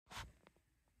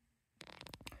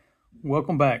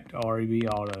Welcome back to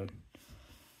REB Auto.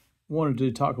 Wanted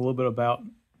to talk a little bit about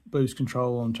boost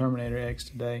control on Terminator X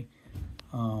today.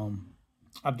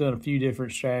 I've done a few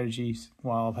different strategies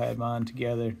while I've had mine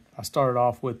together. I started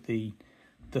off with the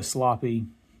sloppy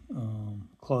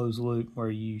closed loop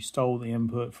where you stole the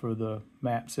input for the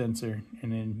map sensor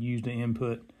and then used the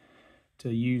input to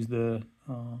use the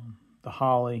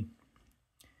Holley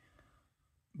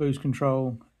boost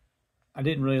control. I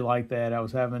didn't really like that. I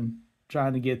was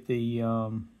trying to get the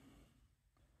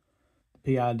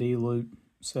PID loop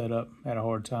set up, had a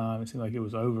hard time. It seemed like it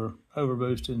was over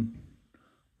boosting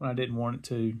when I didn't want it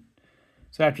to.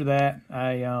 So after that,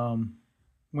 I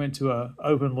went to a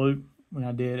open loop when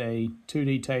I did a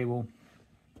 2D table,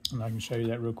 and I can show you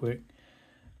that real quick.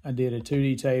 I did a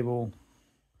 2D table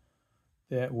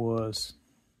that was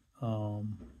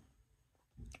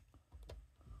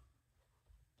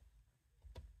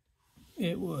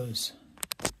it was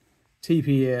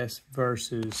TPS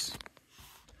versus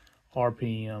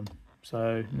RPM.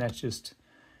 So that's just,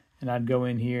 and I'd go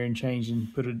in here and change and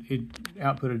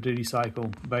output a duty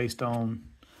cycle based on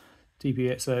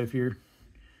TPS. So if you're,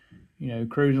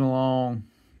 cruising along,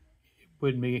 it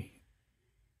wouldn't be,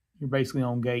 you're basically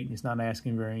on gate and it's not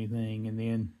asking for anything. And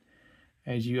then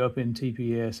as you up in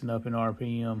TPS and up in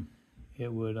RPM,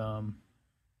 it would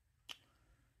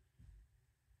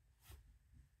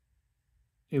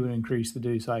increase the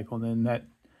duty cycle. And then that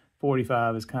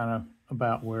 45 is kind of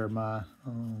about where my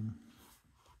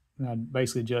I'd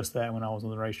basically adjust that when I was on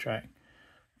the racetrack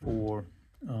for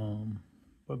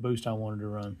what boost I wanted to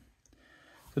run.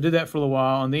 So I did that for a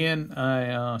while, and then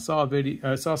I saw a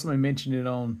video. I saw somebody mention it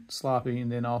on Sloppy,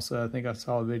 and then also I think I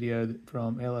saw a video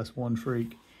from LS1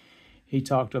 Freak. He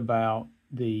talked about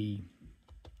the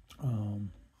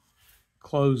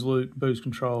closed loop boost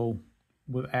control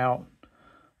without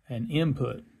an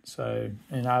input. So,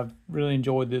 and I've really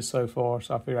enjoyed this so far,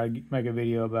 so I figured I'd make a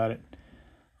video about it.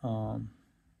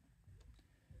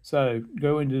 So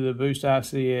go into the Boost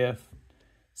ICF,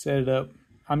 set it up.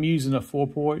 I'm using a 4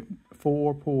 port,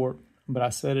 but I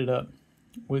set it up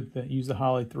with use the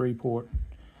Holley 3 port,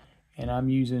 and I'm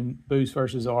using boost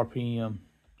versus RPM.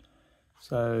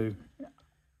 So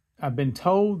I've been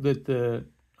told that the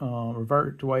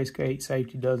revert to wastegate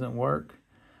safety doesn't work.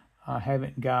 I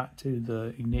haven't got to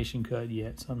the ignition cut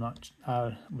yet, so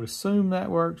I would assume that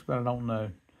works, but I don't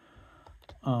know.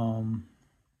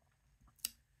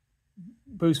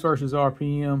 Boost versus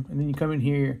RPM, and then you come in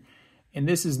here, and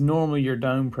this is normally your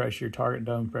dome pressure, your target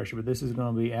dome pressure, but this is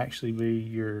going to actually be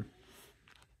your,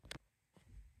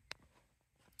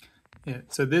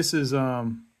 so this is,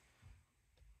 I'm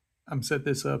set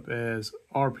this up as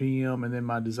RPM, and then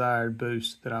my desired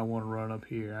boost that I want to run up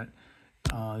here.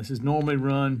 This is normally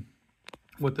run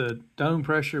with the dome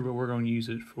pressure, but we're going to use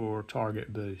it for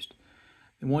target boost.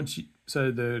 And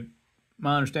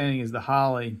my understanding is the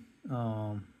Holley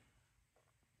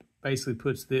basically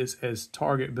puts this as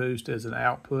target boost as an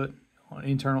output, an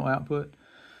internal output.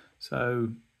 So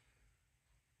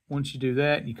once you do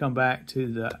that, you come back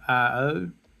to the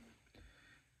I/O,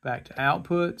 back to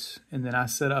outputs, and then I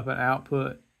set up an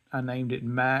output. I named it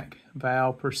Mac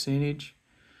valve percentage,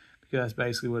 because that's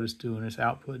basically what it's doing. It's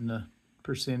outputting the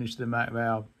percentage to the Mac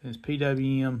valve. And it's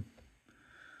PWM.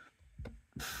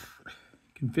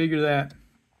 Configure that,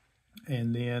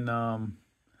 and then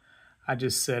I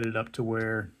just set it up to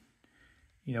where,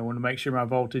 want to make sure my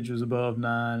voltage was above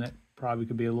 9. It probably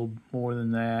could be a little more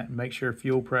than that. Make sure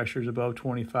fuel pressure is above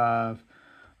 25.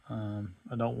 I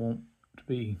don't want to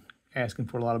be asking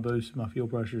for a lot of boost if my fuel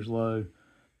pressure is low.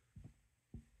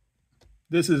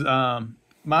 This is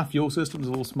my fuel system is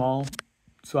a little small,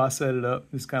 so I set it up.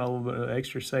 It's kind of a little bit of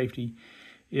extra safety.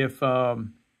 If the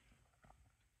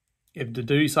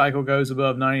duty cycle goes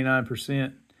above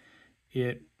 99%,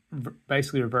 it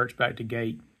basically reverts back to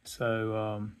gate.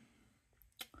 So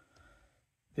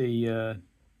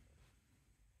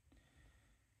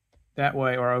that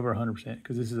way, or over 100%,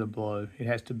 because this is a blow. It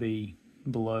has to be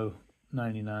below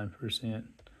 99%.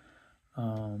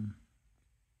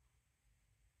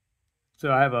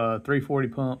 So I have a 340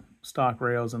 pump, stock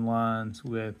rails and lines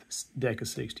with deck of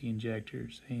 60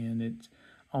 injectors, and it's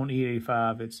on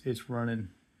E85. It's running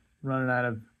out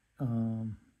of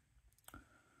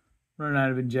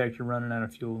injector, running out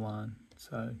of fuel line.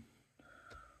 So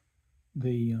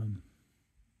the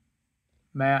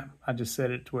map, I just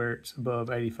set it to where it's above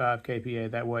 85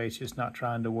 kPa. That way it's just not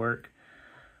trying to work.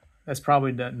 That's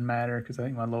probably doesn't matter, because I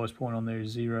think my lowest point on there is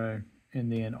 0,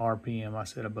 and then RPM I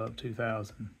set above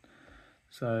 2,000.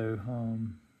 So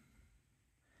and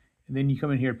then you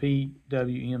come in here,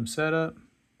 PWM setup,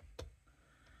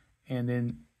 and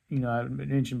then I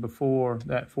mentioned before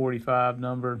that 45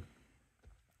 number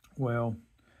Well,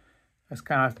 that's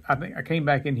kind of, I think I came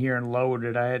back in here and lowered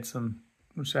it. I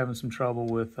was having some trouble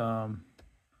with some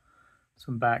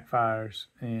backfires,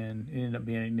 and it ended up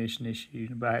being an ignition issue.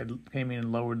 But I came in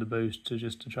and lowered the boost to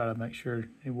try to make sure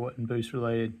it wasn't boost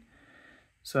related.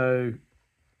 So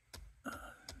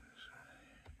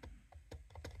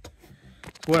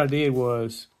what I did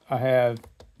was I have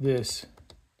this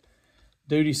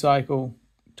duty cycle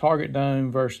target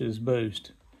dome versus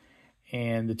boost,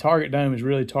 and the target dome is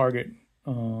really target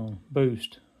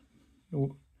boost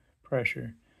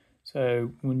pressure.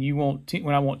 So when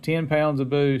I want 10 pounds of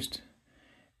boost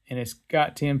and it's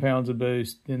got 10 pounds of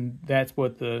boost, then that's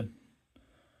what the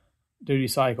duty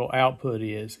cycle output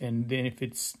is. And then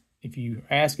if you're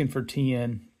asking for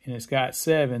 10 and it's got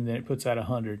 7, then it puts out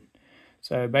 100.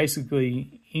 So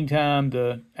basically, anytime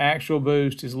the actual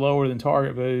boost is lower than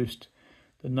target boost,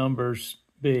 the number's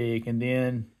big. And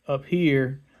then up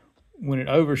here, when it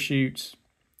overshoots,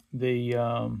 you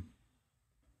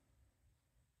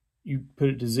put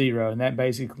it to 0, and that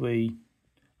basically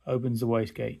opens the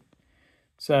wastegate.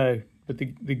 So, but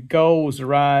the goal was to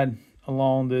ride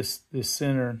along this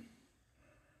center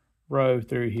row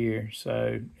through here.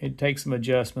 So it takes some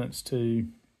adjustments to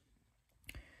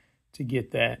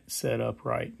get that set up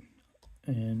right.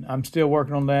 And I'm still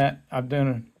working on that. I've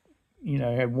done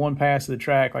had one pass of the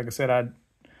track. Like I said, I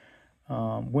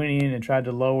went in and tried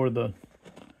to lower the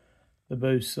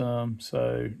boost some,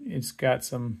 so it's got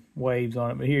some waves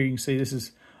on it. But here you can see this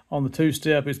is on the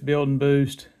 2-step, it's building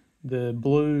boost. The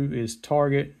blue is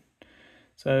target.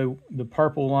 So the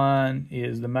purple line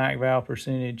is the MAC valve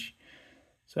percentage.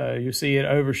 So you'll see it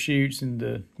overshoots and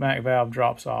the MAC valve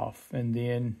drops off. And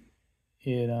then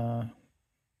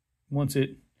once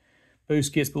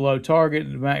boost gets below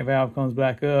target, the MAC valve comes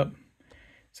back up.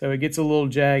 So it gets a little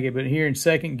jagged. But here in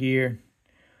second gear,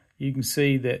 you can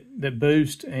see that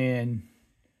boost and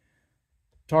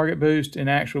target boost and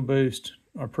actual boost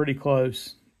are pretty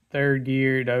close. Third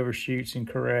gear, it overshoots and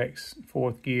corrects.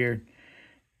 Fourth gear,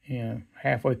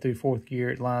 halfway through fourth gear,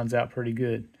 it lines out pretty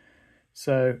good.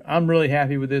 So I'm really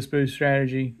happy with this boost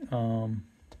strategy.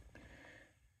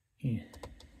 See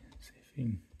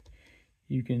if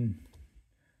you can,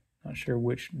 not sure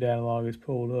which data log is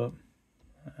pulled up.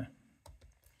 So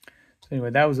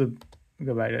anyway, that was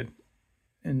go back to it.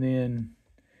 And then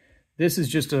this is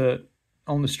just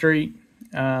on the street.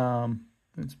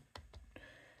 It's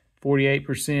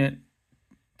 48%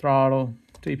 throttle,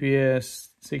 TPS,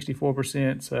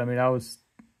 64%. So, I mean, I was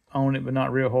on it, but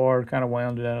not real hard. Kind of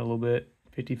wound it out a little bit.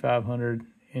 5,500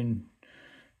 in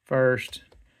first,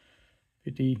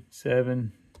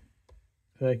 57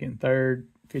 second, third,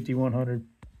 5,100.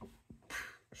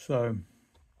 So,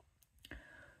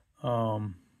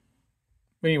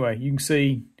 anyway, you can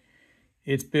see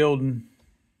it's building.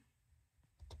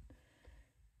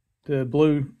 The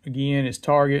blue, again, is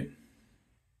target.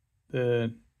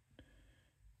 The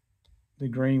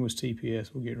green was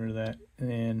TPS. We'll get rid of that. And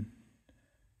then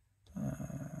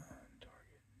target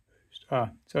boost.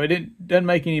 So it doesn't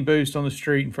make any boost on the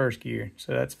street in first gear,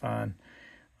 so that's fine.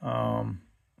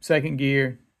 Second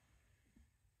gear,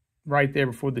 right there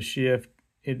before the shift,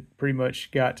 it pretty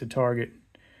much got to target.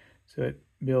 So it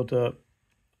built up.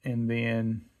 And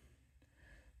then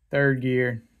third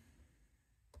gear,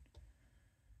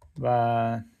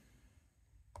 by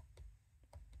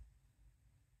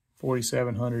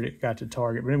 4,700, it got to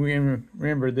target. But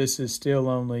remember, this is still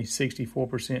only 64%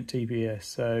 TPS.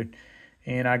 So,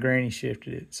 and I granny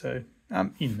shifted it. So,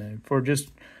 for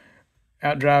just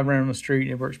out driving around the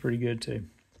street, it works pretty good too.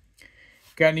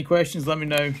 Got any questions? Let me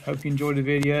know. Hope you enjoyed the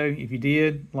video. If you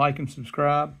did, like and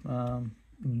subscribe.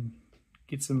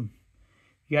 Get some.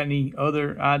 If you got any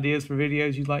other ideas for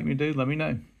videos you'd like me to do, let me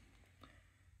know.